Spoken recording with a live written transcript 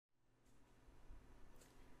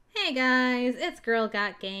Hey guys, it's Girl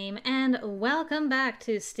Got Game, and welcome back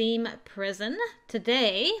to Steam Prison.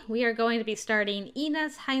 Today, we are going to be starting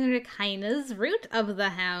INES Heinrich Heine's Root of the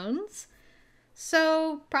Hounds.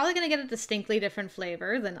 So, probably going to get a distinctly different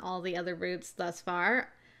flavor than all the other roots thus far.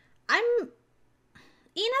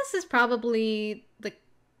 INES is probably the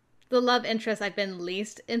love interest I've been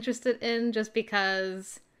least interested in, just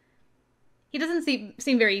because he doesn't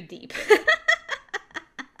seem very deep.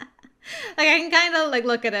 Like, I can kind of,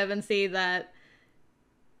 look at him and see that,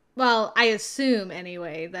 well, I assume,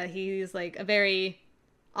 anyway, that he's, a very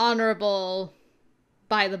honorable,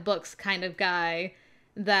 by-the-books kind of guy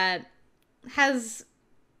that has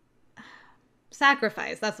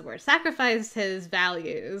sacrificed his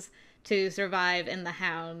values to survive in the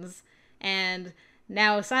Hounds. And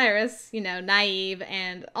now Cyrus, naive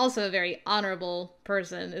and also a very honorable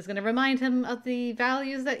person, is going to remind him of the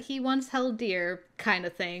values that he once held dear, kind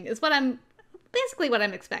of thing, is basically what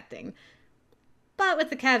I'm expecting. But with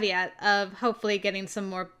the caveat of hopefully getting some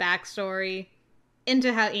more backstory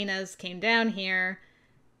into how INES came down here,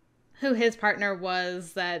 who his partner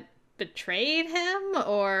was that betrayed him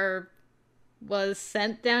or was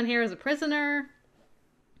sent down here as a prisoner.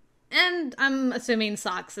 And I'm assuming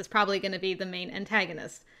Socks is probably going to be the main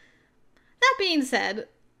antagonist. That being said,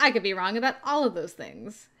 I could be wrong about all of those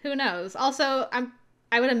things. Who knows? Also,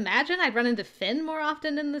 I would imagine I'd run into Finn more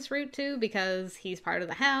often in this route too, because he's part of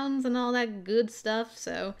the Hounds and all that good stuff,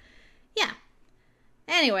 so yeah.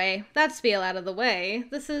 Anyway, that spiel out of the way,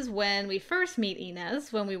 this is when we first meet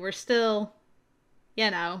INES, when we were still,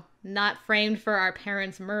 not framed for our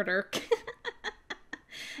parents' murder.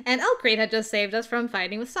 And Elkrate had just saved us from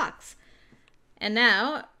fighting with Socks. And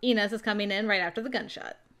now, INES is coming in right after the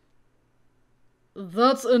gunshot.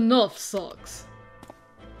 That's enough, Socks.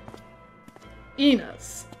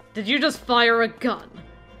 INES, did you just fire a gun?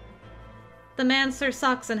 The man Sir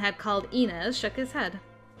Sockson had called INES shook his head.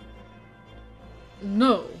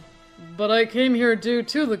 No, but I came here due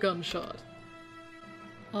to the gunshot.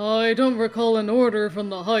 I don't recall an order from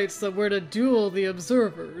the Heights that we're to duel the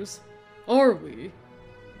observers, are we?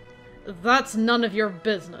 That's none of your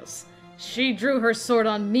business. She drew her sword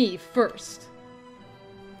on me first.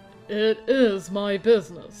 It is my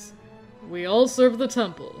business. We all serve the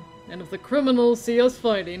temple, and if the criminals see us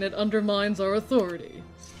fighting, it undermines our authority.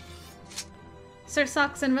 Sir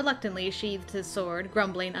Sockson reluctantly sheathed his sword,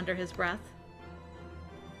 grumbling under his breath.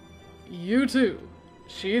 You too.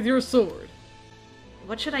 Sheathe your sword.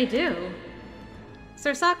 What should I do?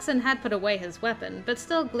 Sir Sockson had put away his weapon, but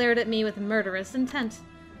still glared at me with murderous intent.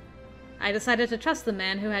 I decided to trust the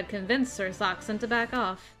man who had convinced Sir Sockson to back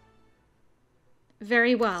off.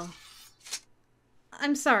 Very well.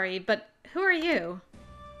 I'm sorry, but who are you?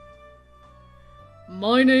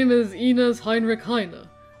 My name is INES Heinrich Heine.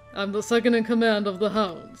 I'm the second in command of the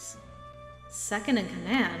Hounds. Second in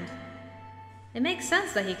command? It makes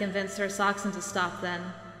sense that he convinced Sir Sockson to stop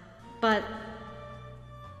then. But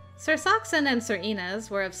Sir Sockson and Sir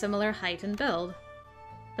INES were of similar height and build.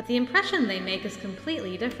 But the impression they make is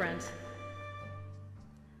completely different.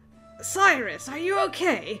 Cyrus, are you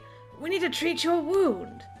okay? We need to treat your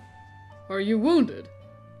wound. Are you wounded?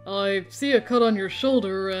 I see a cut on your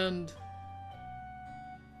shoulder and...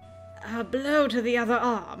 A blow to the other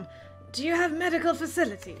arm. Do you have medical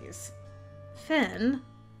facilities? Finn?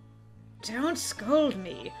 Don't scold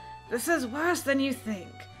me. This is worse than you think.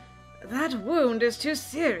 That wound is too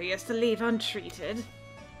serious to leave untreated.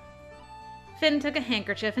 Finn took a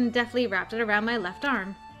handkerchief and deftly wrapped it around my left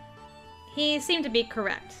arm. He seemed to be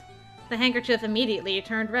correct. The handkerchief immediately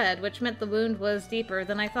turned red, which meant the wound was deeper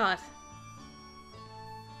than I thought.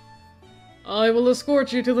 I will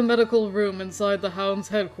escort you to the medical room inside the Hound's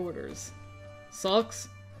headquarters. Socks?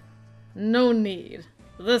 No need.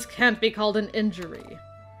 This can't be called an injury.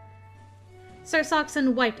 Sir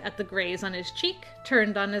Sockson wiped at the graze on his cheek,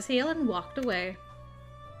 turned on his heel, and walked away.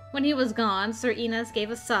 When he was gone, Sir INES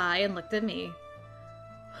gave a sigh and looked at me.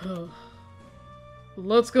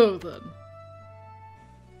 Let's go, then.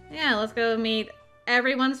 Yeah, let's go meet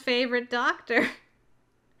everyone's favorite doctor.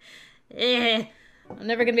 I'm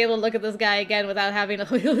never gonna be able to look at this guy again without having a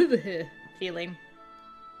feeling.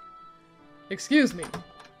 Excuse me.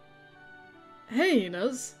 Hey,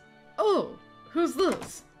 INES. Oh, who's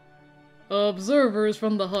this? Observers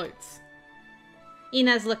from the Heights.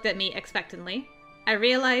 INES looked at me expectantly. I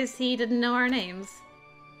realized he didn't know our names.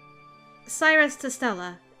 Cyrus to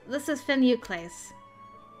Stella. This is Finn Euclase.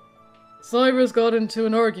 Cyrus got into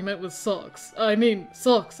an argument with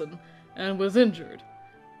Sockson, and was injured.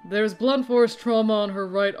 There's blunt force trauma on her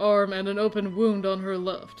right arm and an open wound on her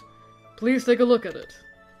left. Please take a look at it.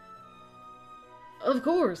 Of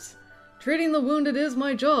course. Treating the wounded is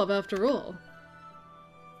my job, after all.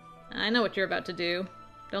 I know what you're about to do.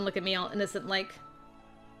 Don't look at me all innocent-like.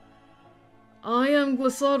 I am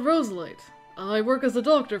Glissade Roselite. I work as a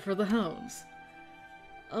doctor for the hounds.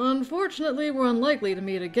 Unfortunately, we're unlikely to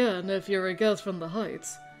meet again if you're a guest from the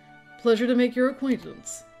Heights. Pleasure to make your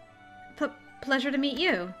acquaintance. Pleasure to meet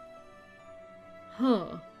you.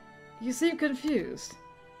 Huh. You seem confused.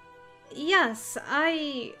 Yes,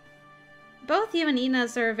 both you and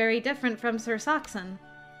INES are very different from Sir Saxon.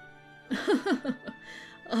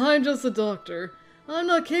 I'm just a doctor. I'm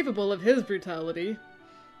not capable of his brutality.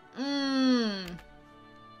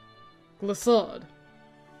 Glissade.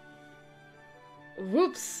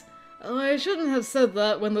 Whoops. I shouldn't have said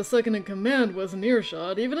that when the second-in-command was in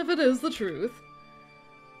earshot, even if it is the truth.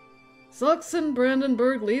 Saxon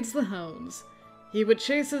Brandenburg leads the hounds. He would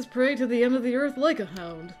chase his prey to the end of the earth like a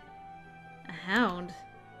hound. A hound?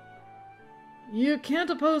 You can't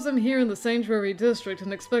oppose him here in the Sanctuary District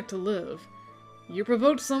and expect to live. You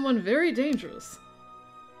provoked someone very dangerous.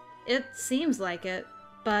 It seems like it,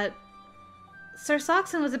 but Sir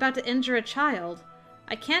Saxon was about to injure a child.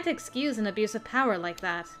 I can't excuse an abuse of power like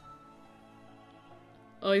that.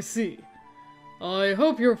 I see. I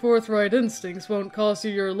hope your forthright instincts won't cost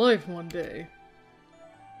you your life one day.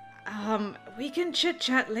 We can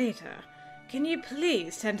chit-chat later. Can you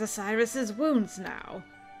please tend to Cyrus's wounds now?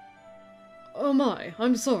 Oh my,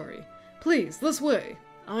 I'm sorry. Please, this way.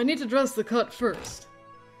 I need to dress the cut first.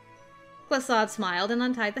 Glissade smiled and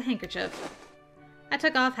untied the handkerchief. I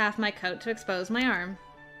took off half my coat to expose my arm.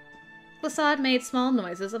 Glissade made small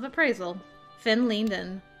noises of appraisal. Finn leaned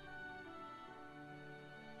in.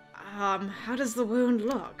 How does the wound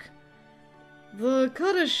look? The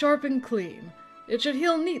cut is sharp and clean. It should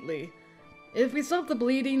heal neatly. If we stop the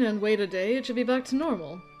bleeding and wait a day, it should be back to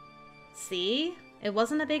normal. See? It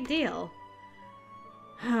wasn't a big deal.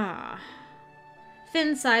 Ah.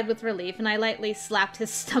 Finn sighed with relief, and I lightly slapped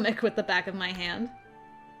his stomach with the back of my hand.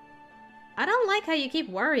 I don't like how you keep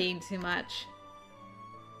worrying too much.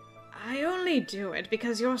 I only do it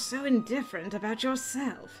because you're so indifferent about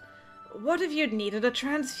yourself. What if you'd needed a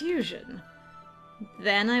transfusion?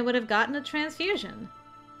 Then I would have gotten a transfusion.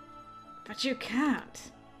 But you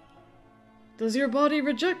can't. Does your body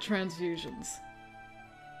reject transfusions?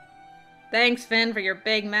 Thanks, Finn, for your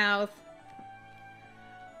big mouth.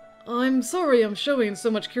 I'm sorry I'm showing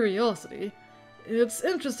so much curiosity. It's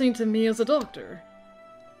interesting to me as a doctor.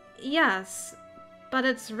 Yes, but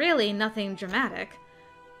it's really nothing dramatic.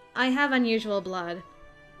 I have unusual blood.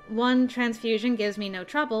 One transfusion gives me no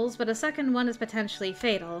troubles, but a second one is potentially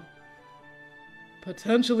fatal.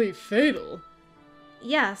 Potentially fatal?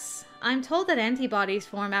 Yes, I'm told that antibodies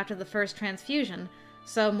form after the first transfusion,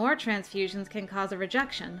 so more transfusions can cause a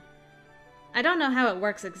rejection. I don't know how it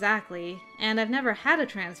works exactly, and I've never had a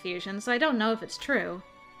transfusion, so I don't know if it's true.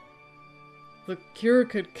 The cure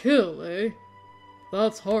could kill, eh?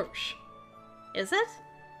 That's harsh. Is it?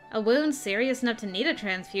 A wound serious enough to need a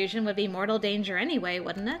transfusion would be mortal danger anyway,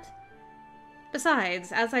 wouldn't it?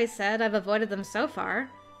 Besides, as I said, I've avoided them so far,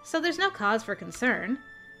 so there's no cause for concern.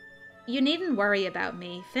 You needn't worry about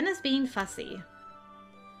me. Finn is being fussy.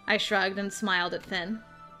 I shrugged and smiled at Finn.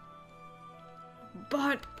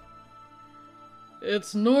 But...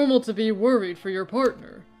 It's normal to be worried for your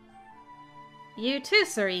partner. You too,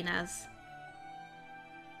 Sir INES.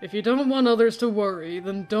 If you don't want others to worry,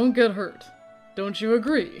 then don't get hurt. Don't you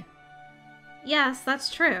agree? Yes,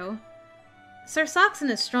 that's true. Sir Saxon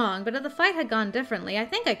is strong, but if the fight had gone differently, I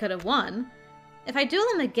think I could have won. If I duel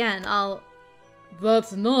him again, I'll...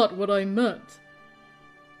 That's not what I meant.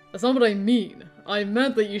 That's not what I mean. I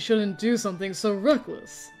meant that you shouldn't do something so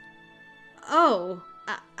reckless. Oh,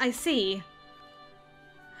 I see.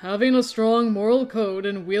 Having a strong moral code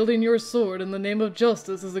and wielding your sword in the name of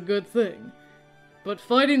justice is a good thing. But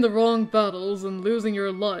fighting the wrong battles and losing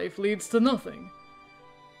your life leads to nothing.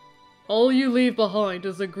 All you leave behind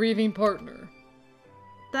is a grieving partner.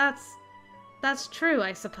 That's true,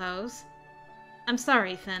 I suppose. I'm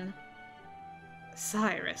sorry, Finn.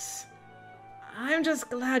 Cyrus, I'm just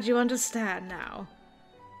glad you understand now.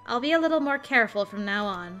 I'll be a little more careful from now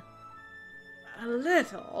on. A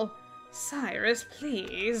little? Cyrus,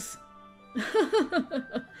 please.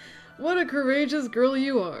 What a courageous girl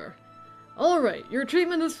you are. Alright, your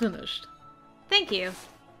treatment is finished. Thank you.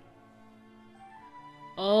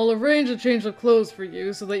 I'll arrange a change of clothes for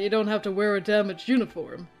you so that you don't have to wear a damaged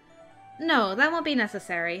uniform. No, that won't be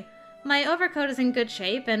necessary. My overcoat is in good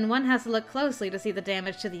shape, and one has to look closely to see the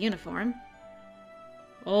damage to the uniform.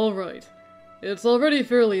 Alright. It's already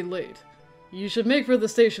fairly late. You should make for the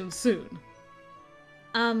station soon.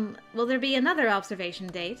 Will there be another observation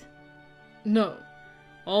date? No.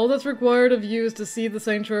 All that's required of you is to see the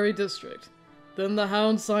Sanctuary District. Then the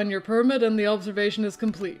hounds sign your permit and the observation is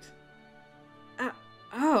complete.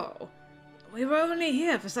 Oh. We were only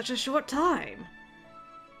here for such a short time.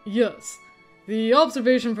 Yes. The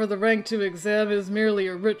observation for the Rank 2 exam is merely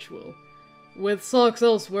a ritual. With Socks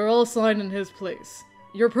elsewhere, I'll sign in his place.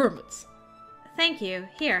 Your permits. Thank you.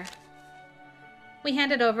 Here. We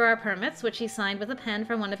handed over our permits, which he signed with a pen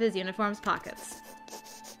from one of his uniform's pockets.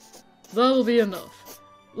 That'll be enough.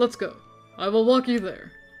 Let's go. I will walk you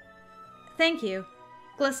there. Thank you.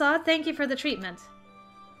 Glissade, thank you for the treatment.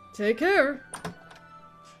 Take care.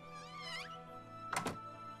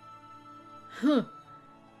 Huh.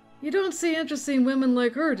 You don't see interesting women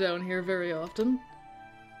like her down here very often.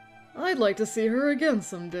 I'd like to see her again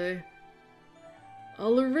someday.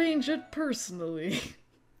 I'll arrange it personally.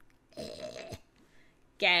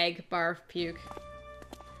 Gag, barf, puke.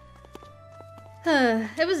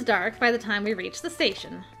 It was dark by the time we reached the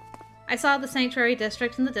station. I saw the Sanctuary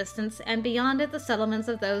District in the distance, and beyond it the settlements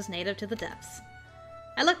of those native to the depths.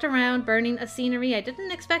 I looked around, burning a scenery I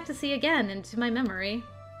didn't expect to see again into my memory.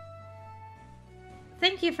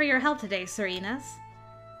 Thank you for your help today, Sir INES.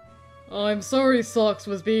 I'm sorry Socks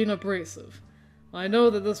was being abrasive. I know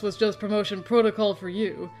that this was just promotion protocol for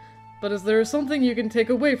you, but is there something you can take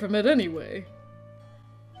away from it anyway?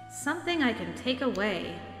 Something I can take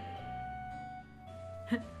away.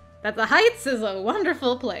 That the Heights is a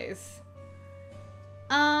wonderful place.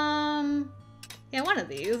 Yeah, one of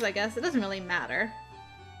these, I guess. It doesn't really matter.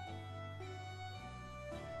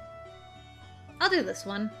 I'll do this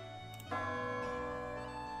one.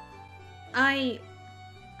 I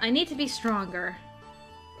need to be stronger.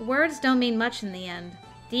 Words don't mean much in the end.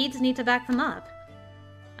 Deeds need to back them up.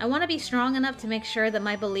 I want to be strong enough to make sure that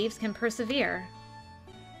my beliefs can persevere.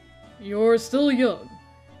 You're still young.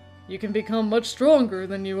 You can become much stronger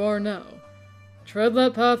than you are now. Tread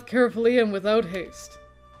that path carefully and without haste.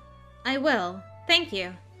 I will. Thank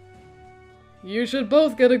you. You should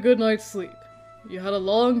both get a good night's sleep. You had a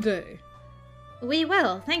long day. We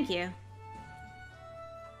will, thank you.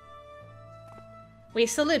 We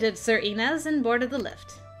saluted Sir INES and boarded the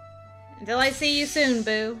lift. Until I see you soon,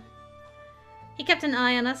 Boo. He kept an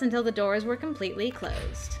eye on us until the doors were completely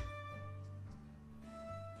closed.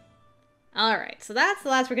 Alright, so that's the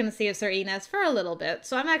last we're going to see of Sir INES for a little bit,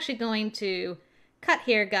 so I'm actually going to cut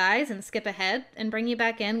here, guys, and skip ahead and bring you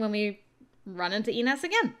back in when we run into INES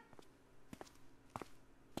again.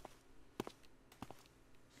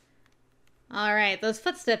 Alright, those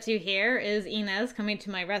footsteps you hear is INES coming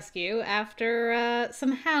to my rescue after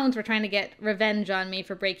some hounds were trying to get revenge on me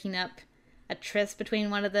for breaking up a tryst between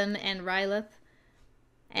one of them and Rylith.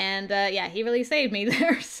 And yeah, he really saved me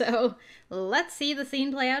there, so let's see the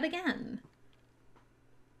scene play out again.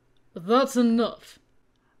 That's enough.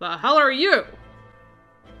 The hell are you?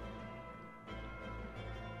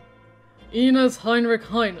 INES Heinrich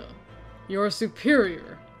Heine, your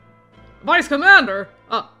superior. Vice Commander?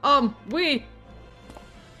 We...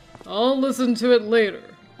 I'll listen to it later.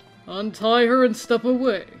 Untie her and step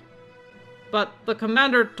away. But the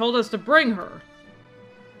Commander told us to bring her.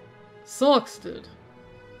 Socks did.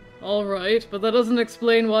 Alright, but that doesn't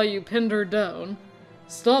explain why you pinned her down.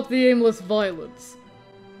 Stop the aimless violence.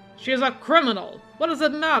 She is a criminal. What does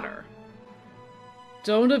it matter?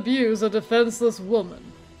 Don't abuse a defenseless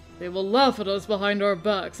woman. They will laugh at us behind our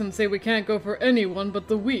backs and say we can't go for anyone but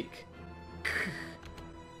the weak.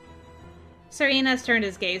 Sir INES turned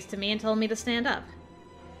his gaze to me and told me to stand up.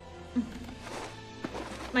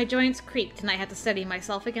 My joints creaked and I had to steady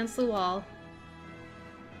myself against the wall.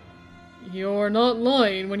 You're not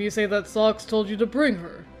lying when you say that Socks told you to bring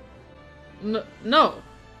her. No.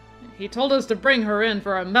 He told us to bring her in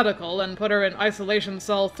for a medical and put her in isolation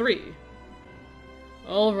cell 3.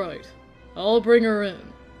 Alright. I'll bring her in.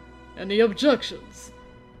 Any objections?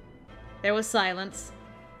 There was silence.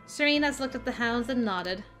 Sir INES looked at the hounds and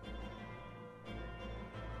nodded.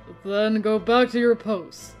 Then go back to your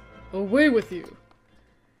posts. Away with you.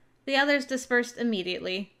 The others dispersed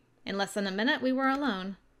immediately. In less than a minute, we were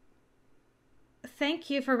alone. Thank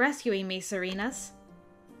you for rescuing me, Sir INES.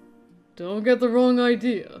 Don't get the wrong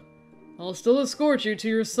idea. I'll still escort you to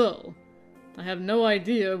your cell. I have no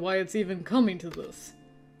idea why it's even coming to this.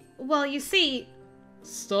 Well, you see...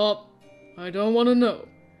 Stop. I don't want to know.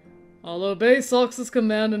 I'll obey Socks'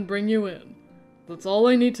 command and bring you in. That's all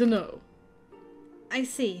I need to know. I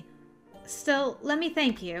see. Still, let me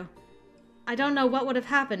thank you. I don't know what would have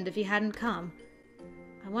happened if you hadn't come.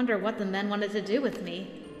 I wonder what the men wanted to do with me.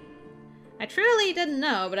 I truly didn't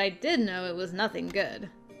know, but I did know it was nothing good.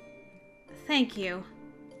 Thank you.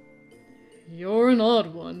 You're an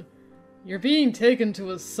odd one. You're being taken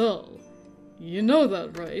to a cell. You know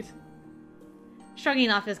that, right?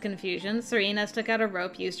 Shrugging off his confusion, Serenas took out a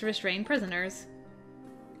rope used to restrain prisoners.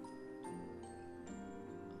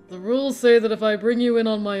 The rules say that if I bring you in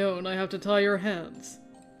on my own, I have to tie your hands.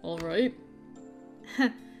 Alright?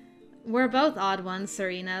 We're both odd ones,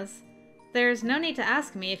 Serenas. There's no need to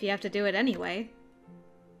ask me if you have to do it anyway.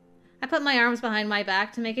 I put my arms behind my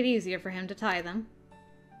back to make it easier for him to tie them.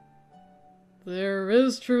 There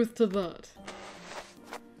is truth to that.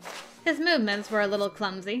 His movements were a little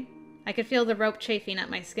clumsy. I could feel the rope chafing at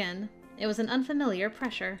my skin. It was an unfamiliar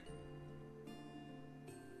pressure.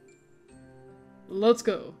 Let's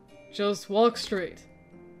go. Just walk straight.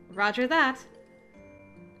 Roger that.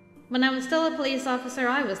 When I was still a police officer,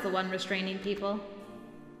 I was the one restraining people.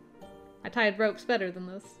 I tied ropes better than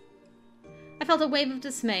this. I felt a wave of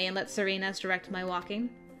dismay and let Serenas direct my walking.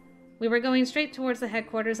 We were going straight towards the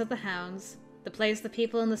headquarters of the Hounds, the place the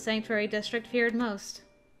people in the Sanctuary District feared most.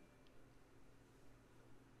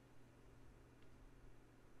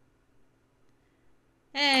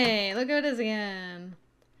 Hey, look who it is again.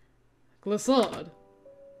 Glissade.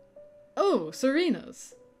 Oh,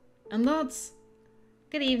 Serenas. And that's...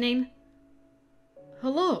 Good evening.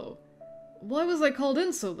 Hello. Why was I called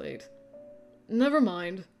in so late? Never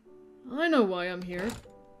mind. I know why I'm here.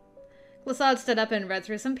 Glissade stood up and read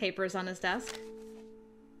through some papers on his desk.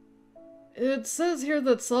 It says here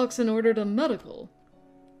that Soxon ordered a medical.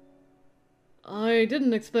 I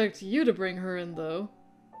didn't expect you to bring her in, though.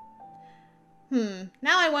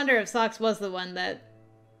 Now I wonder if Sox was the one that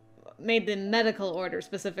made the medical order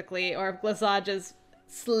specifically, or if Glissade just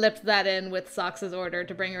slipped that in with Sox's order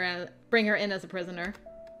to bring her in as a prisoner.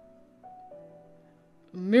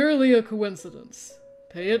 Merely a coincidence.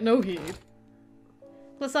 Pay it no heed.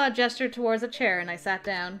 Glissade gestured towards a chair and I sat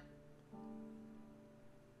down.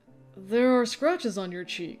 There are scratches on your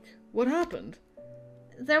cheek. What happened?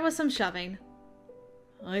 There was some shoving.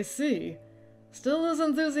 I see. Still as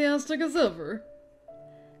enthusiastic as ever.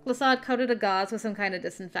 Glissade coated a gauze with some kind of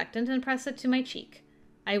disinfectant and pressed it to my cheek.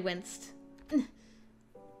 I winced.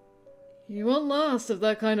 You won't last if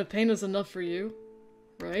that kind of pain is enough for you,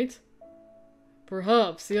 right?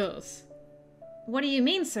 Perhaps, yes. What do you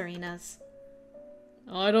mean, Serenas?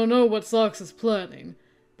 I don't know what Sox is planning,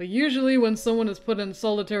 but usually when someone is put in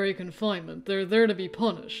solitary confinement, they're there to be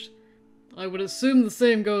punished. I would assume the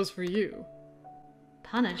same goes for you.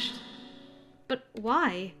 Punished? But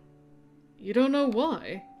why? You don't know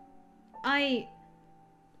why? I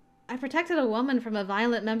protected a woman from a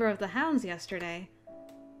violent member of the Hounds yesterday.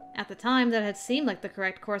 At the time, that had seemed like the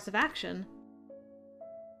correct course of action.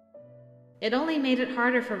 It only made it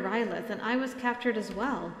harder for Rylith, and I was captured as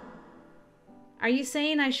well. Are you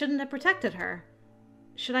saying I shouldn't have protected her?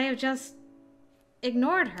 Should I have just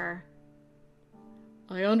ignored her?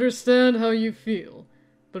 I understand how you feel,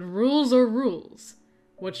 but rules are rules.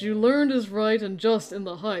 What you learned is right and just in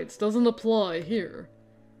the Heights doesn't apply here.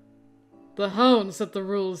 The Hounds set the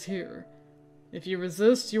rules here. If you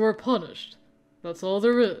resist, you are punished. That's all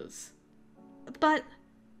there is. But...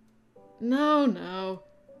 Now.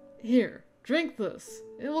 Here, drink this.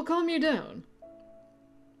 It will calm you down.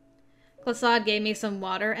 Glissade gave me some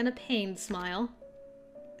water and a pained smile.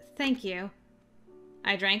 Thank you.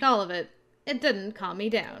 I drank all of it. It didn't calm me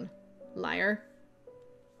down. Liar.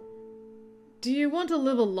 Do you want to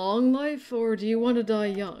live a long life, or do you want to die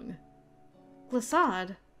young?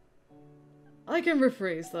 Glissade. I can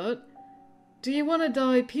rephrase that. Do you want to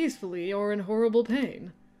die peacefully or in horrible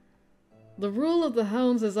pain? The rule of the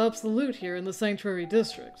Hounds is absolute here in the Sanctuary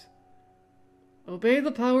District. Obey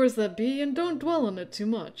the powers that be and don't dwell on it too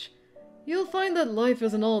much. You'll find that life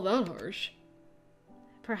isn't all that harsh.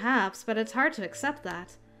 Perhaps, but it's hard to accept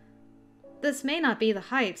that. This may not be the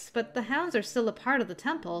Heights, but the Hounds are still a part of the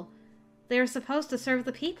temple. They are supposed to serve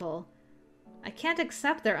the people. I can't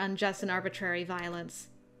accept their unjust and arbitrary violence.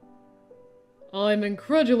 I'm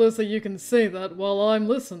incredulous that you can say that while I'm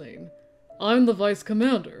listening. I'm the Vice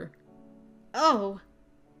Commander. Oh!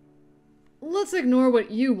 Let's ignore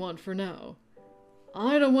what you want for now.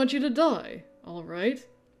 I don't want you to die, alright?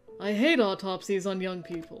 I hate autopsies on young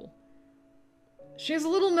people. She's a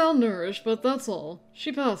little malnourished, but that's all.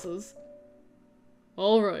 She passes.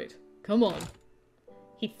 Alright, come on.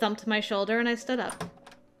 He thumped my shoulder and I stood up.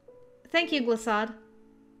 Thank you, Glissade.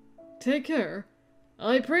 Take care.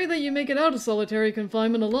 I pray that you make it out of solitary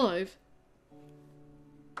confinement alive.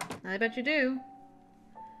 I bet you do.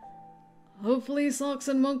 Hopefully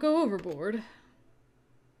Soxon won't go overboard.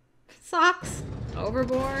 Socks?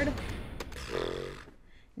 Overboard?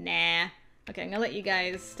 Nah. Okay, I'm gonna let you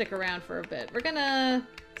guys stick around for a bit. We're gonna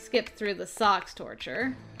skip through the Socks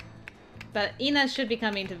torture. But INES should be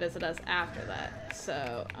coming to visit us after that,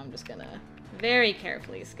 so I'm just gonna Very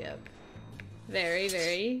carefully, Skip. Very,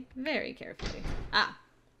 very, very carefully. Ah,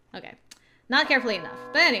 okay. Not carefully enough.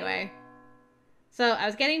 But anyway. So, I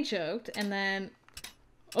was getting choked, and then...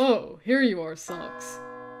 Oh, here you are, Socks.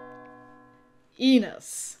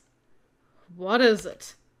 INES. What is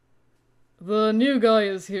it? The new guy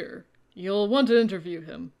is here. You'll want to interview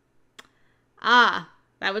him. Ah,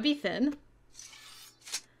 that would be Finn.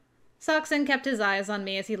 Soxon kept his eyes on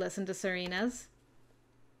me as he listened to Serena's.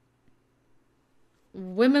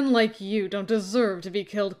 Women like you don't deserve to be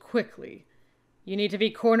killed quickly. You need to be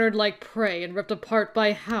cornered like prey and ripped apart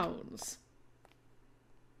by hounds.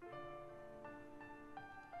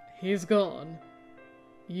 He's gone.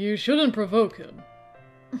 You shouldn't provoke him.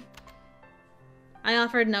 I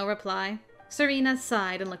offered no reply. Serena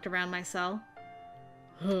sighed and looked around my cell.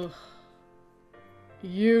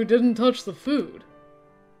 You didn't touch the food.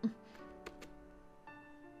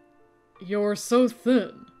 You're so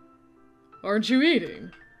thin. Aren't you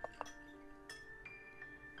eating?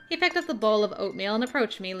 He picked up the bowl of oatmeal and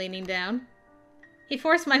approached me, leaning down. He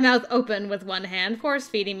forced my mouth open with one hand,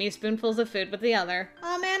 force-feeding me spoonfuls of food with the other.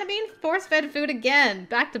 Oh man, I'm being force-fed food again,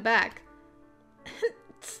 back to back.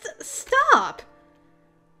 Stop!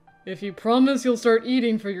 If you promise you'll start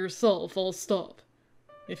eating for yourself, I'll stop.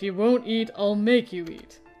 If you won't eat, I'll make you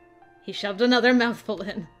eat. He shoved another mouthful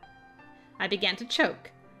in. I began to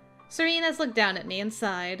choke. Serena's looked down at me and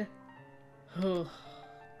sighed.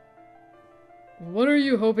 What are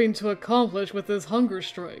you hoping to accomplish with this hunger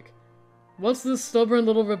strike? What's this stubborn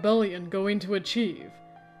little rebellion going to achieve?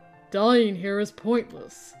 Dying here is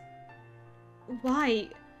pointless. Why?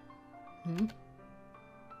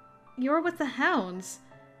 You're with the hounds.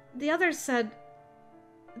 The others said...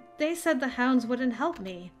 They said the hounds wouldn't help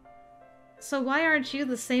me. So why aren't you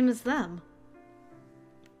the same as them?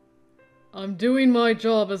 I'm doing my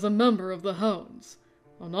job as a member of the hounds.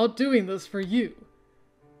 I'm not doing this for you.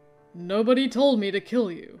 Nobody told me to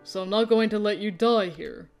kill you, so I'm not going to let you die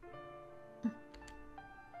here.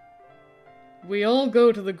 We all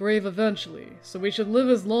go to the grave eventually, so we should live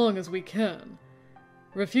as long as we can.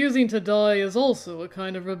 Refusing to die is also a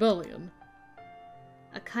kind of rebellion.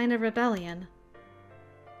 A kind of rebellion.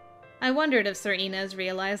 I wondered if Sir Inez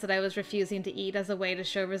realized that I was refusing to eat as a way to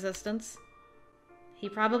show resistance. He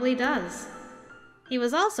probably does. He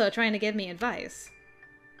was also trying to give me advice.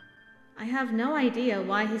 I have no idea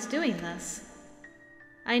why he's doing this.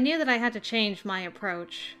 I knew that I had to change my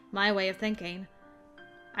approach, my way of thinking.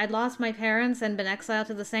 I'd lost my parents and been exiled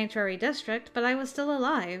to the Sanctuary District, but I was still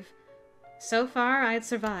alive. So far, I'd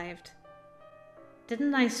survived.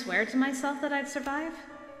 Didn't I swear to myself that I'd survive?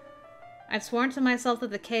 I'd sworn to myself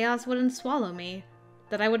that the chaos wouldn't swallow me,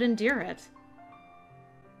 that I would endure it.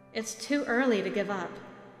 It's too early to give up.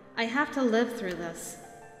 I have to live through this.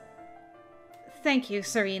 Thank you,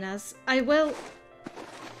 Sir Inez. I will...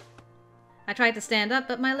 I tried to stand up,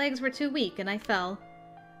 but my legs were too weak and I fell.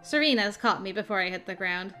 Sir Inez caught me before I hit the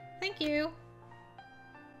ground. Thank you.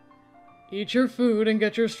 Eat your food and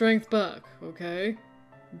get your strength back, okay?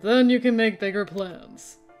 Then you can make bigger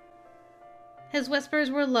plans. His whispers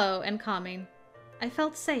were low and calming. I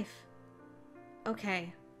felt safe.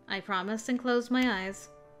 Okay, I promised and closed my eyes.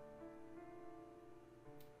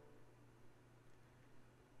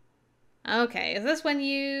 Okay, is this when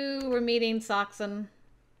you were meeting Soxon?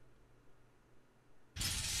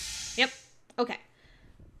 Yep, okay.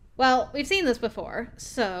 Well, we've seen this before,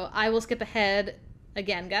 so I will skip ahead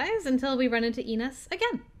again, guys, until we run into INES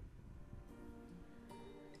again.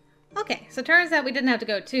 Okay, so turns out we didn't have to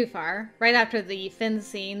go too far. Right after the Finn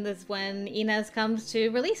scene is when INES comes to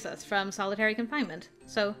release us from solitary confinement.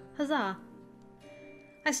 So, huzzah.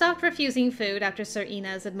 I stopped refusing food after Sir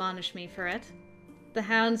Inez admonished me for it. The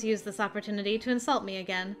hounds used this opportunity to insult me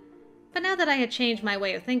again, but now that I had changed my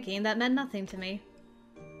way of thinking, that meant nothing to me.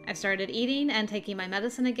 I started eating and taking my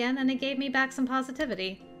medicine again, and it gave me back some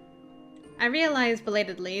positivity. I realized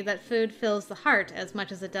belatedly that food fills the heart as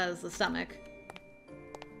much as it does the stomach.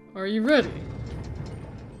 Are you ready?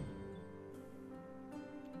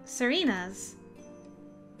 Sir Inez.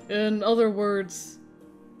 In other words,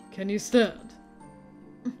 can you stand?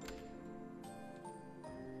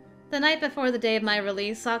 The night before the day of my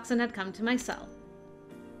release, Soxon had come to my cell.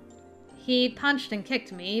 He punched and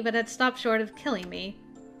kicked me, but had stopped short of killing me.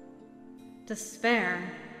 Despair.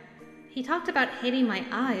 He talked about hating my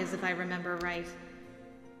eyes, if I remember right.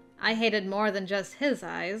 I hated more than just his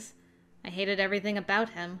eyes. I hated everything about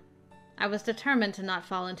him. I was determined to not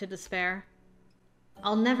fall into despair.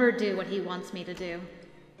 I'll never do what he wants me to do.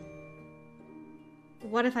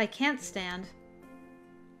 What if I can't stand?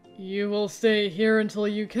 You will stay here until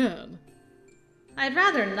you can. I'd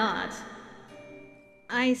rather not.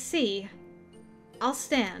 I see. I'll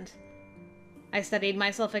stand. I steadied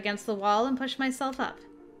myself against the wall and pushed myself up.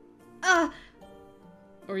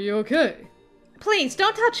 Are you okay? Please,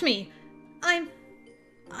 don't touch me! I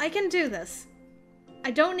can do this.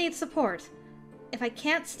 I don't need support. If I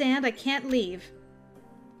can't stand, I can't leave.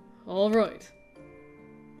 All right.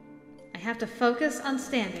 I have to focus on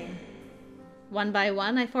standing. One by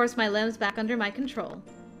one, I force my limbs back under my control.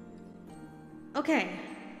 Okay,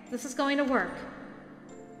 this is going to work.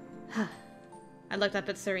 I looked up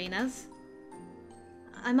at Serena's.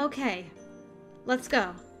 I'm okay. Let's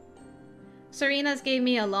go. Serena's gave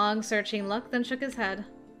me a long, searching look, then shook his head.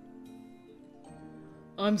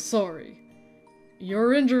 I'm sorry.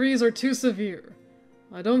 Your injuries are too severe.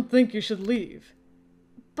 I don't think you should leave.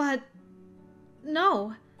 But...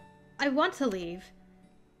 no. I want to leave.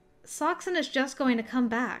 Soxon is just going to come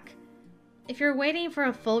back. If you're waiting for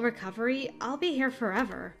a full recovery, I'll be here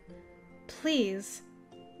forever. Please,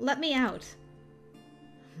 let me out.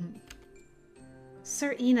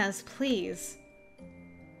 Sir INES, please.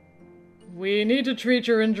 We need to treat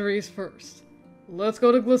your injuries first. Let's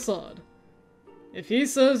go to Glissade. If he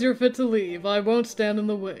says you're fit to leave, I won't stand in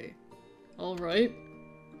the way. All right?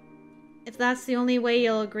 If that's the only way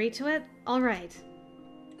you'll agree to it, all right.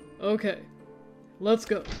 Okay. Let's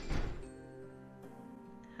go.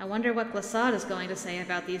 I wonder what Glissade is going to say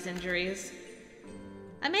about these injuries.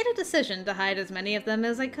 I made a decision to hide as many of them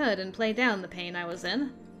as I could and play down the pain I was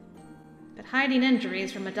in. But hiding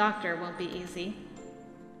injuries from a doctor won't be easy.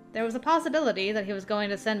 There was a possibility that he was going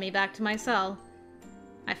to send me back to my cell.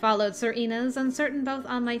 I followed Sir INES, uncertain both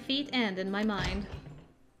on my feet and in my mind.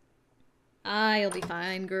 You'll be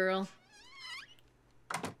fine, girl.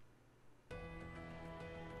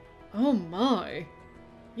 Oh my.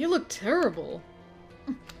 You look terrible.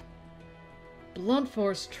 Blunt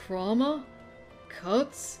force trauma?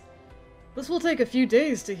 Cuts? This will take a few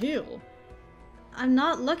days to heal. I'm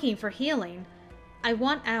not looking for healing. I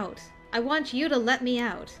want out. I want you to let me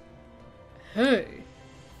out. Hey.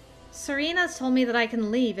 Serena's told me that I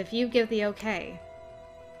can leave if you give the okay.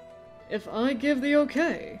 If I give the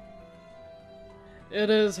okay? It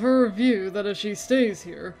is her view that if she stays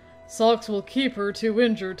here, Sox will keep her too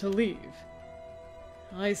injured to leave.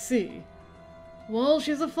 I see. Well,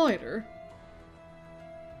 she's a fighter.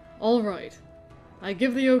 All right. I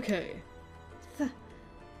give the okay.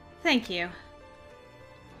 Thank you.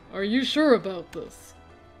 Are you sure about this?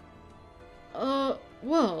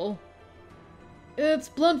 Well... It's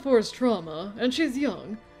blunt force trauma, and she's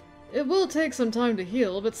young. It will take some time to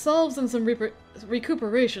heal, but salves and some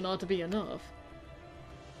recuperation ought to be enough.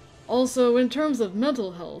 Also, in terms of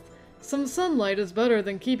mental health, some sunlight is better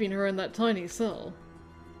than keeping her in that tiny cell.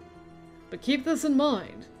 But keep this in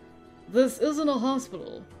mind. This isn't a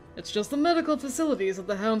hospital. It's just the medical facilities at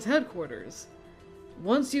the Hound's headquarters.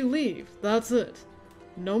 Once you leave, that's it.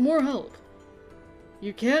 No more help.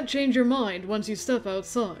 You can't change your mind once you step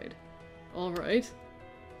outside. All right?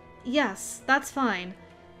 Yes, that's fine.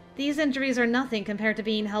 These injuries are nothing compared to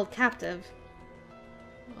being held captive.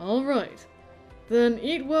 All right. Then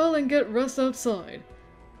eat well and get rest outside.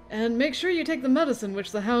 And make sure you take the medicine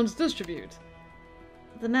which the Hounds distribute.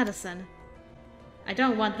 The medicine. I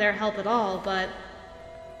don't want their help at all, but...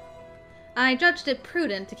 I judged it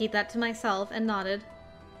prudent to keep that to myself and nodded.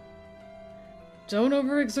 Don't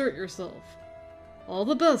overexert yourself. All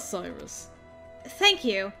the best, Cyrus. Thank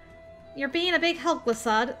you. You're being a big help,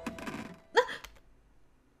 Glissade.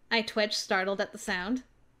 I twitched, startled at the sound.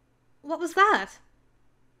 What was that?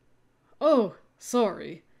 Oh,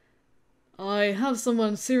 sorry. I have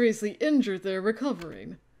someone seriously injured there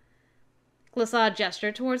recovering. Glissade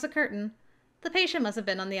gestured towards the curtain. The patient must have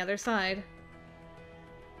been on the other side.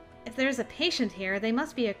 If there's a patient here, they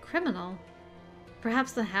must be a criminal.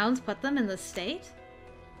 Perhaps the Hounds put them in this state?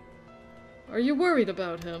 Are you worried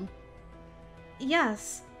about him?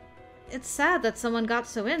 Yes. It's sad that someone got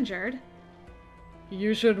so injured.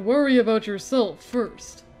 You should worry about yourself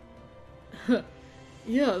first.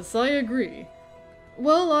 Yes, I agree.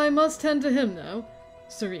 Well, I must tend to him now.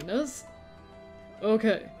 Serena's?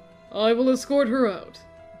 Okay, I will escort her out.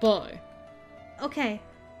 Bye. Okay.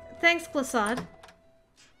 Thanks, Glissade.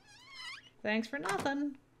 Thanks for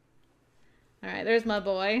nothing. Alright, there's my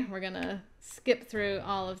boy. We're gonna skip through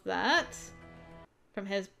all of that from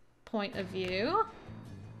his point of view.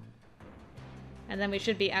 And then we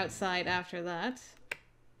should be outside after that.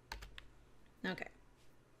 Okay.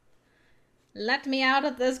 Let me out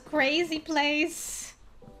of this crazy place.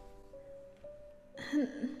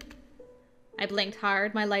 I blinked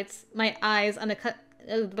hard, my eyes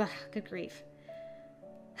good grief.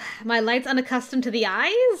 My lights unaccustomed to the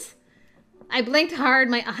eyes? I blinked hard,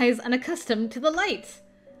 my eyes unaccustomed to the light.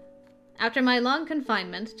 After my long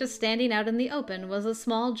confinement, just standing out in the open was a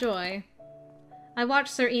small joy. I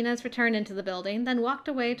watched Sir INES return into the building, then walked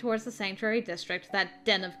away towards the sanctuary district, that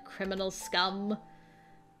den of criminal scum.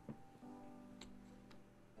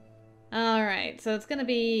 Alright, so it's gonna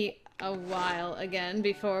be a while again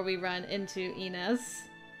before we run into INES.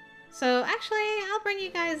 So actually, I'll bring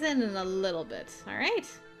you guys in a little bit, alright?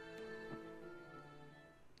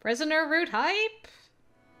 Prisoner route hype?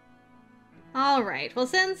 Alright, well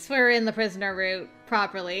since we're in the prisoner route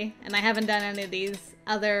properly, and I haven't done any of these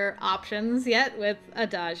other options yet with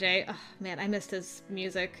Adage. Oh man, I missed his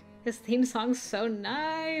music. His theme song's so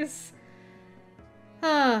nice!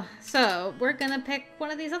 So, we're gonna pick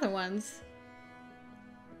one of these other ones.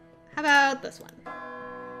 How about this one?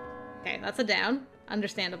 Okay, that's a down.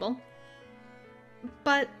 Understandable.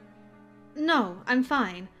 But, no, I'm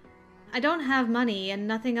fine. I don't have money and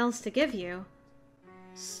nothing else to give you.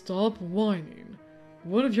 Stop whining.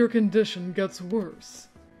 What if your condition gets worse?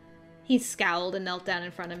 He scowled and knelt down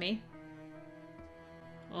in front of me.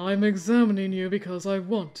 I'm examining you because I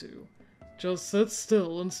want to. Just sit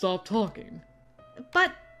still and stop talking.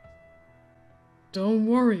 But... Don't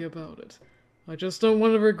worry about it. I just don't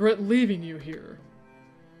want to regret leaving you here.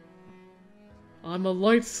 I'm a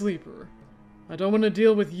light sleeper. I don't want to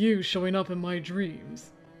deal with you showing up in my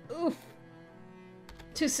dreams. Oof.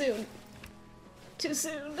 Too soon. Too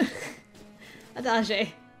soon.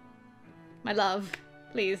 Adage. My love.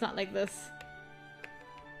 Please, not like this.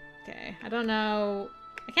 Okay, I don't know...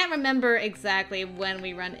 I can't remember exactly when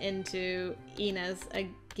we run into INES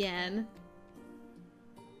again.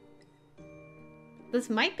 This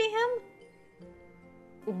might be him?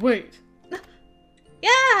 Wait.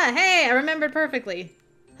 Yeah! Hey, I remembered perfectly.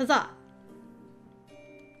 Huzzah.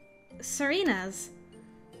 Sir INES.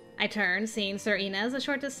 I turned, seeing Sir INES a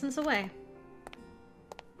short distance away.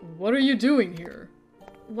 What are you doing here?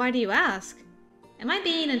 Why do you ask? Am I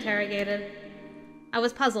being interrogated? I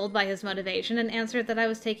was puzzled by his motivation and answered that I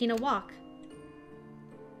was taking a walk.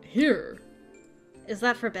 Here? Is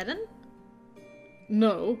that forbidden?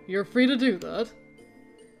 No, you're free to do that.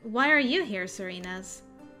 Why are you here, Sir INES?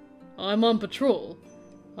 I'm on patrol.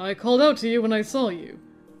 I called out to you when I saw you.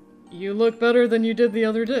 You look better than you did the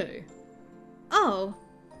other day. Oh.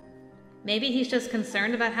 Maybe he's just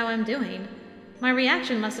concerned about how I'm doing. My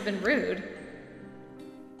reaction must have been rude.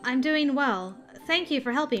 I'm doing well. Thank you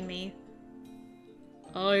for helping me.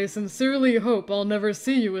 I sincerely hope I'll never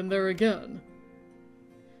see you in there again.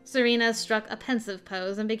 Sir INES struck a pensive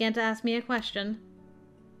pose and began to ask me a question.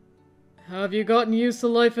 Have you gotten used to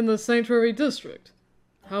life in the sanctuary district?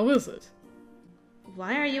 How is it?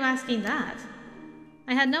 Why are you asking that?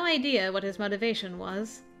 I had no idea what his motivation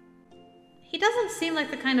was. He doesn't seem like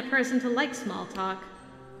the kind of person to like small talk.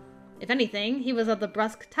 If anything, he was of the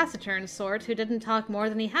brusque, taciturn sort who didn't talk more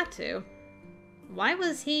than he had to. Why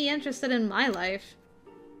was he interested in my life?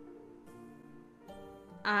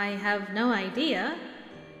 I have no idea,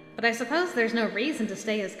 but I suppose there's no reason to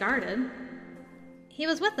stay as guarded. He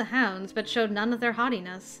was with the hounds, but showed none of their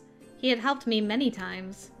haughtiness. He had helped me many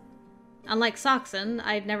times. Unlike Saxon,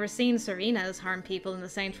 I'd never seen Sir INES harm people in the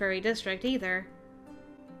sanctuary district either.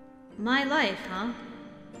 My life, huh?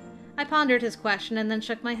 I pondered his question and then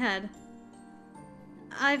shook my head.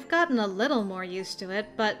 I've gotten a little more used to it,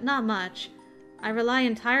 but not much. I rely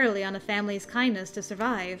entirely on a family's kindness to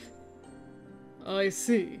survive. I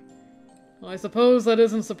see. I suppose that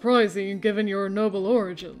isn't surprising given your noble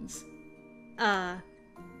origins.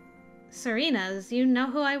 Sir INES, you know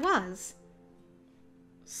who I was.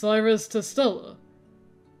 Cyrus Testella.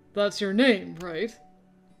 That's your name, right?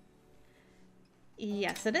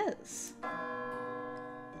 Yes, it is.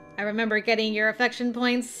 I remember getting your affection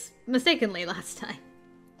points mistakenly last time.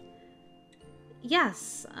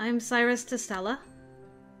 Yes, I'm Cyrus Testella.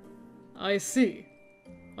 I see.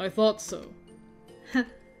 I thought so.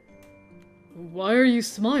 Why are you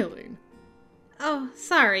smiling? Oh,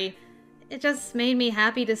 sorry. It just made me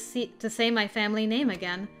happy to say my family name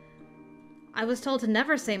again. I was told to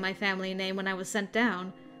never say my family name when I was sent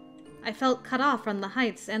down. I felt cut off from the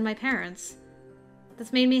Heights and my parents.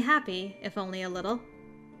 This made me happy, if only a little.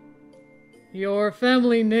 Your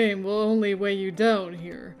family name will only weigh you down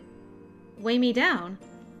here. Weigh me down?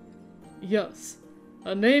 Yes.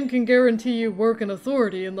 A name can guarantee you work and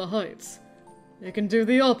authority in the Heights. It can do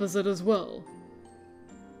the opposite as well.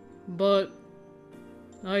 But...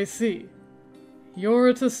 I see. You're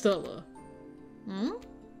a Testella. Hmm?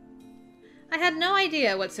 I had no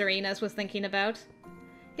idea what Sir INES was thinking about.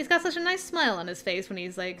 He's got such a nice smile on his face when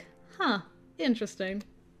he's like, huh, interesting.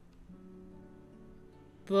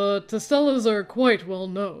 The Testellas are quite well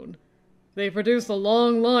known. They produced a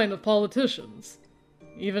long line of politicians.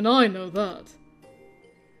 Even I know that.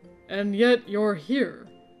 And yet you're here.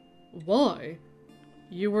 Why?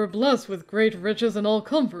 You were blessed with great riches and all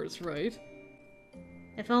comforts, right?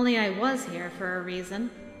 If only I was here for a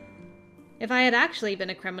reason. If I had actually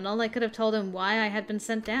been a criminal, I could have told him why I had been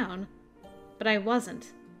sent down. But I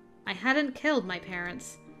wasn't. I hadn't killed my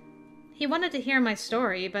parents. He wanted to hear my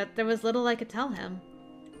story, but there was little I could tell him.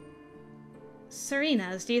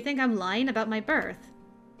 Serenas, do you think I'm lying about my birth?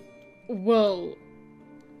 Well...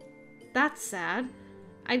 That's sad.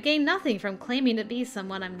 I'd gain nothing from claiming to be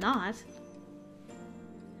someone I'm not.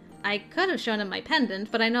 I could have shown him my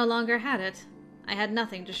pendant, but I no longer had it. I had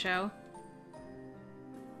nothing to show.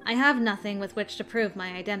 I have nothing with which to prove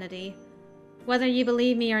my identity. Whether you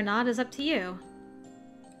believe me or not is up to you.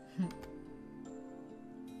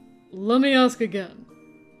 Let me ask again.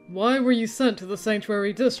 Why were you sent to the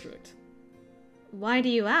Sanctuary District? Why do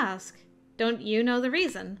you ask? Don't you know the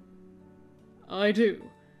reason? I do.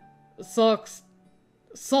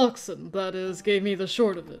 Soxon, that is, gave me the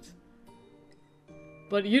short of it.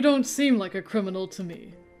 But you don't seem like a criminal to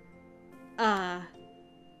me.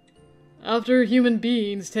 After human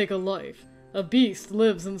beings take a life, a beast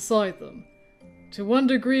lives inside them. To one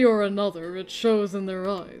degree or another, it shows in their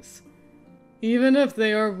eyes. Even if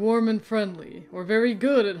they are warm and friendly, or very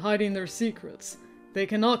good at hiding their secrets, they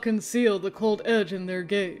cannot conceal the cold edge in their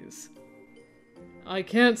gaze. I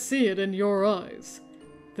can't see it in your eyes.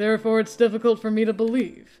 Therefore it's difficult for me to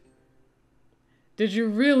believe. Did you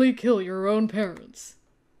really kill your own parents?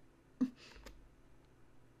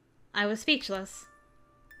 I was speechless.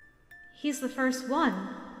 He's the first one.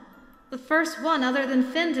 The first one other than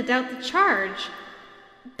Finn to doubt the charge.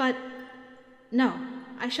 But no,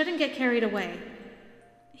 I shouldn't get carried away.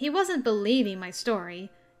 He wasn't believing my story.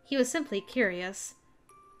 He was simply curious.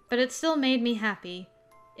 But it still made me happy.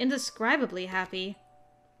 Indescribably happy.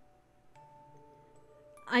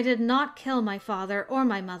 I did not kill my father or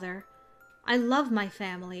my mother. I love my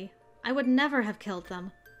family. I would never have killed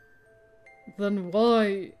them. Then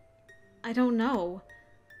why... I don't know.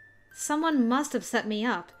 Someone must have set me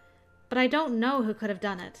up, but I don't know who could have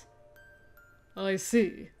done it. I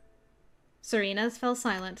see. Serenas fell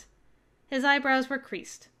silent. His eyebrows were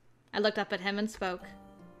creased. I looked up at him and spoke.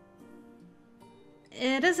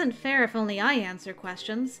 It isn't fair if only I answer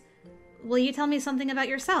questions. Will you tell me something about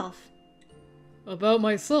yourself? About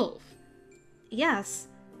myself? Yes.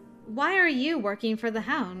 Why are you working for the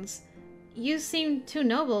Hounds? You seem too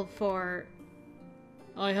noble for...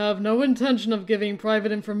 I have no intention of giving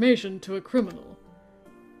private information to a criminal.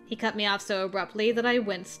 He cut me off so abruptly that I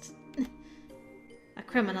winced. A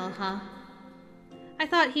criminal, huh? I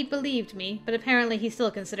thought he'd believed me, but apparently he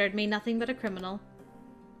still considered me nothing but a criminal.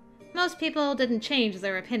 Most people didn't change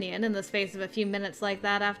their opinion in the space of a few minutes like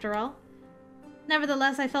that, after all.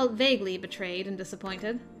 Nevertheless, I felt vaguely betrayed and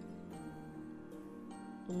disappointed.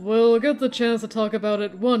 We'll get the chance to talk about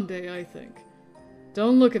it one day, I think.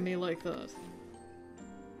 Don't look at me like that.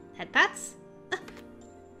 Head pats?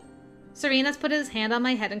 Serenas put his hand on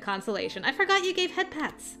my head in consolation. I forgot you gave head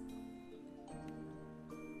pats.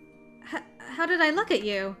 How did I look at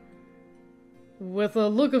you? With a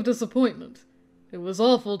look of disappointment. It was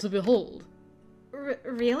awful to behold.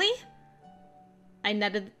 Really? I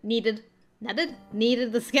kneaded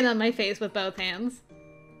the skin on my face with both hands.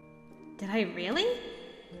 Did I really?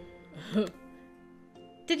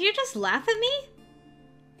 Did you just laugh at me?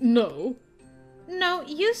 No. No,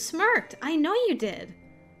 you smirked. I know you did.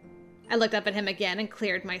 I looked up at him again and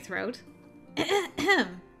cleared my throat.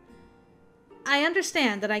 I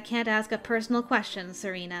understand that I can't ask a personal question,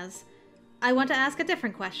 Serenas. I want to ask a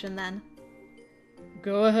different question, then.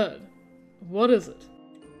 Go ahead. What is it?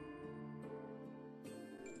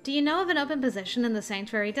 Do you know of an open position in the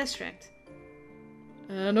Sanctuary District?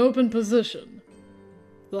 An open position.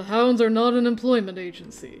 The Hounds are not an employment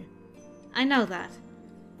agency. I know that.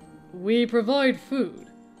 We provide food.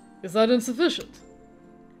 Is that insufficient?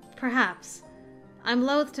 Perhaps. I'm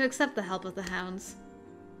loath to accept the help of the Hounds.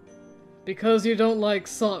 Because you don't like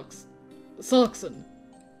Soxon.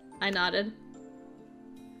 I nodded.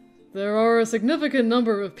 There are a significant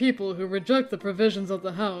number of people who reject the provisions of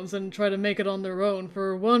the Hounds and try to make it on their own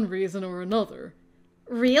for one reason or another.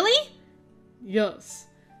 Really? Yes.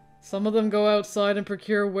 Some of them go outside and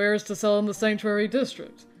procure wares to sell in the Sanctuary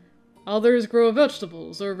District. Others grow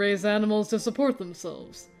vegetables or raise animals to support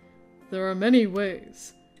themselves. There are many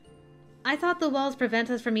ways. I thought the walls prevent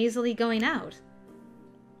us from easily going out.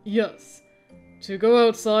 Yes. To go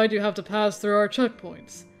outside, you have to pass through our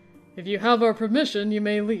checkpoints. If you have our permission, you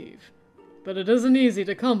may leave. But it isn't easy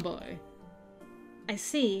to come by. I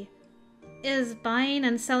see. Is buying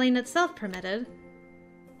and selling itself permitted?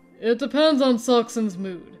 It depends on Saxon's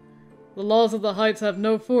mood. The laws of the Heights have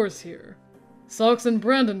no force here.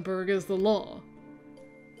 Sachsen-Brandenburg is the law.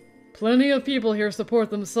 Plenty of people here support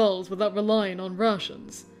themselves without relying on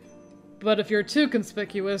rations. But if you're too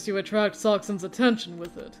conspicuous, you attract Saxon's attention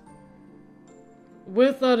with it.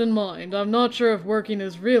 With that in mind, I'm not sure if working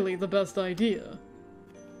is really the best idea.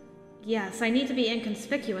 Yes, I need to be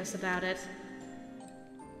inconspicuous about it.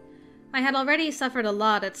 I had already suffered a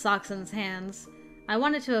lot at Saxon's hands. I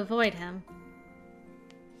wanted to avoid him.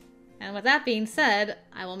 And with that being said,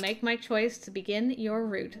 I will make my choice to begin your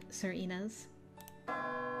route, Sir INES.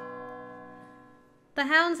 The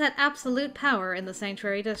hounds had absolute power in the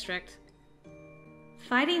Sanctuary District.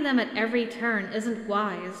 Fighting them at every turn isn't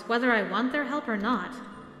wise, whether I want their help or not.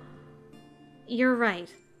 You're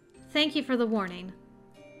right. Thank you for the warning.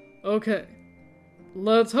 Okay.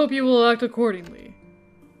 Let's hope you will act accordingly.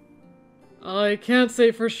 I can't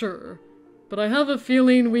say for sure, but I have a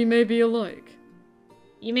feeling we may be alike.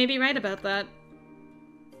 You may be right about that.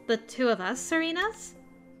 The two of us, Sir INES?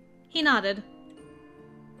 He nodded.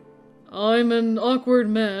 I'm an awkward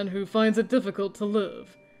man who finds it difficult to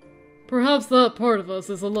live. Perhaps that part of us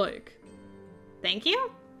is alike. Thank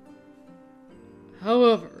you?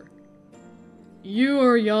 However, you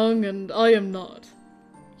are young and I am not.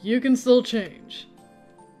 You can still change.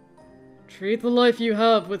 Treat the life you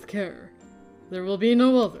have with care. There will be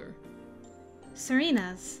no other. Sir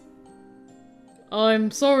INES.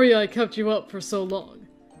 I'm sorry I kept you up for so long.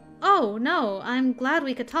 Oh, no, I'm glad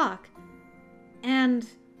we could talk. And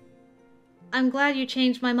I'm glad you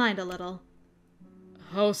changed my mind a little.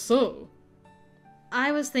 How so?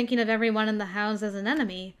 I was thinking of everyone in the hounds as an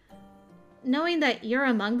enemy. Knowing that you're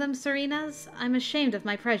among them, Sir INES, I'm ashamed of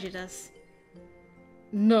my prejudice.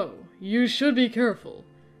 No, you should be careful.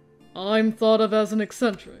 I'm thought of as an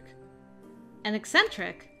eccentric. An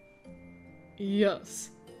eccentric? Yes.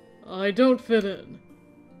 I don't fit in.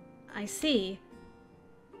 I see.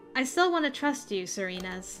 I still want to trust you, Sir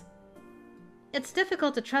INES. It's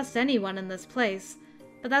difficult to trust anyone in this place,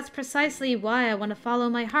 but that's precisely why I want to follow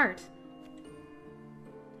my heart.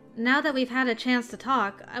 Now that we've had a chance to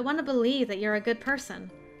talk, I want to believe that you're a good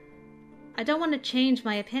person. I don't want to change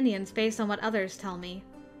my opinions based on what others tell me.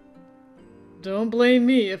 Don't blame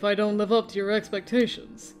me if I don't live up to your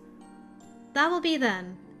expectations. That will be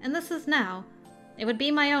then, and this is now. It would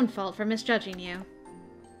be my own fault for misjudging you.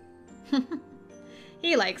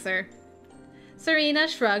 He likes her. Sir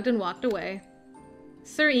INES shrugged and walked away.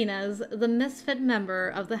 Sir INES, the misfit member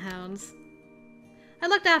of the hounds. I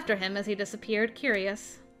looked after him as he disappeared,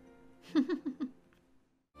 curious.